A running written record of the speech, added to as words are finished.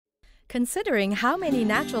Considering how many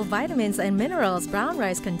natural vitamins and minerals brown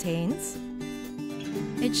rice contains,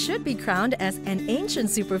 it should be crowned as an ancient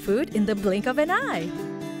superfood in the blink of an eye.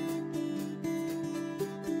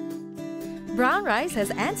 Brown rice has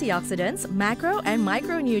antioxidants, macro and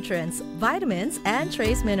micronutrients, vitamins, and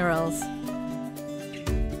trace minerals.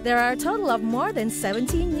 There are a total of more than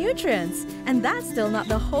 17 nutrients, and that's still not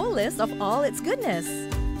the whole list of all its goodness.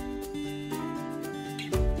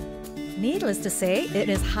 Needless to say, it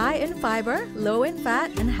is high in fiber, low in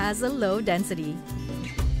fat, and has a low density,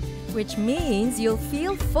 which means you'll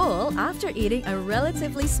feel full after eating a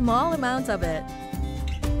relatively small amount of it.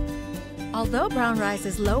 Although brown rice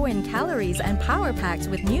is low in calories and power-packed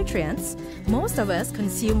with nutrients, most of us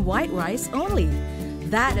consume white rice only.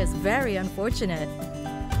 That is very unfortunate.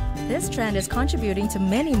 This trend is contributing to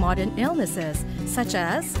many modern illnesses, such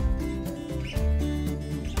as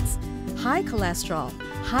high cholesterol,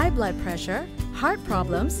 high blood pressure, heart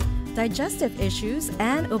problems, digestive issues,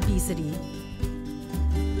 and obesity.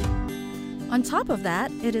 On top of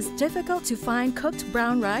that, it is difficult to find cooked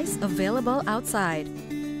brown rice available outside.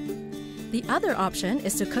 The other option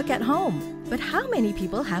is to cook at home, but how many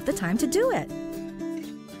people have the time to do it?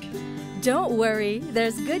 Don't worry,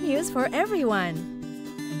 there's good news for everyone.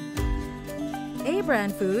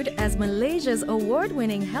 Abrand Food, as Malaysia's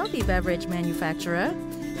award-winning healthy beverage manufacturer,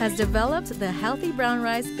 has developed the healthy brown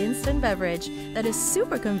rice instant beverage that is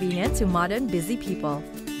super convenient to modern busy people.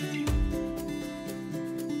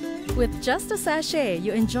 With just a sachet,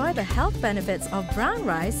 you enjoy the health benefits of brown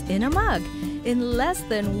rice in a mug in less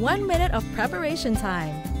than 1 minute of preparation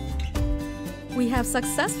time. We have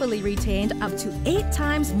successfully retained up to 8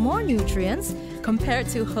 times more nutrients compared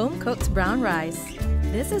to home-cooked brown rice.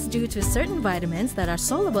 This is due to certain vitamins that are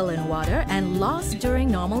soluble in water and lost during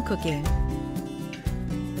normal cooking.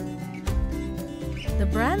 The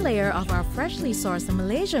bran layer of our freshly sourced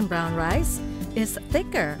Malaysian brown rice is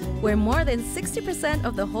thicker, where more than 60%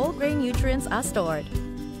 of the whole grain nutrients are stored.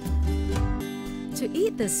 To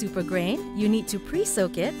eat this super grain, you need to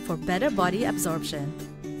pre-soak it for better body absorption.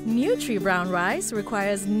 Nutribrownrice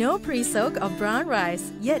requires no pre-soak of brown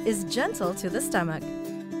rice, yet is gentle to the stomach.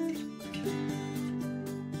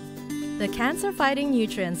 The cancer-fighting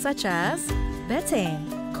nutrients such as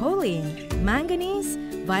betaine, choline, manganese,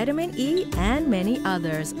 vitamin E, and many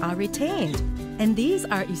others are retained, and these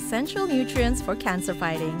are essential nutrients for cancer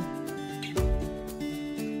fighting.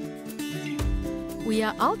 We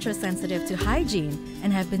are ultra-sensitive to hygiene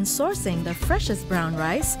and have been sourcing the freshest brown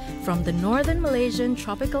rice from the northern Malaysian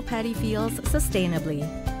tropical paddy fields sustainably.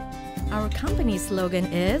 Our company's slogan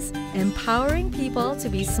is empowering people to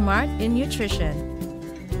be smart in nutrition.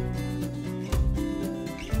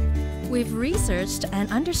 We've researched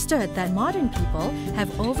and understood that modern people have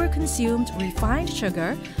overconsumed refined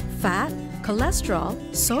sugar, fat, cholesterol,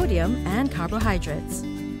 sodium, and carbohydrates.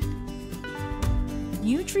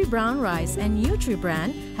 Nutribrownrice and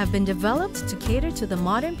Nutribran have been developed to cater to the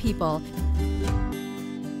modern people.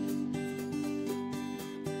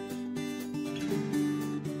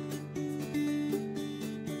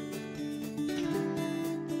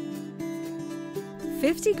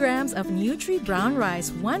 "50 grams of Nutribrownrice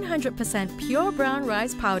 100% pure brown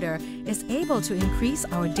rice powder is able to increase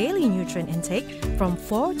our daily nutrient intake from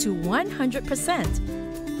 4 to 100%.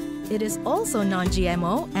 It is also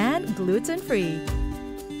non-GMO and gluten-free.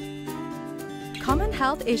 Common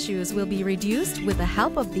health issues will be reduced with the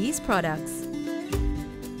help of these products.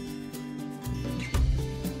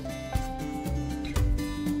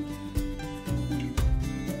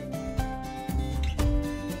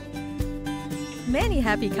 Many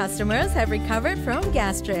happy customers have recovered from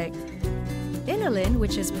gastric. Inulin,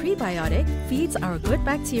 which is prebiotic, feeds our good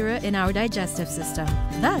bacteria in our digestive system,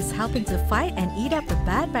 thus helping to fight and eat up the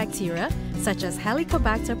bad bacteria such as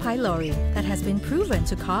Helicobacter pylori that has been proven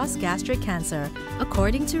to cause gastric cancer,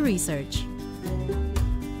 according to research.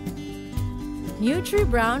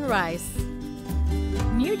 Nutribrownrice.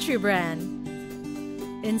 Nutribran.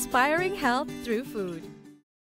 Inspiring health through food.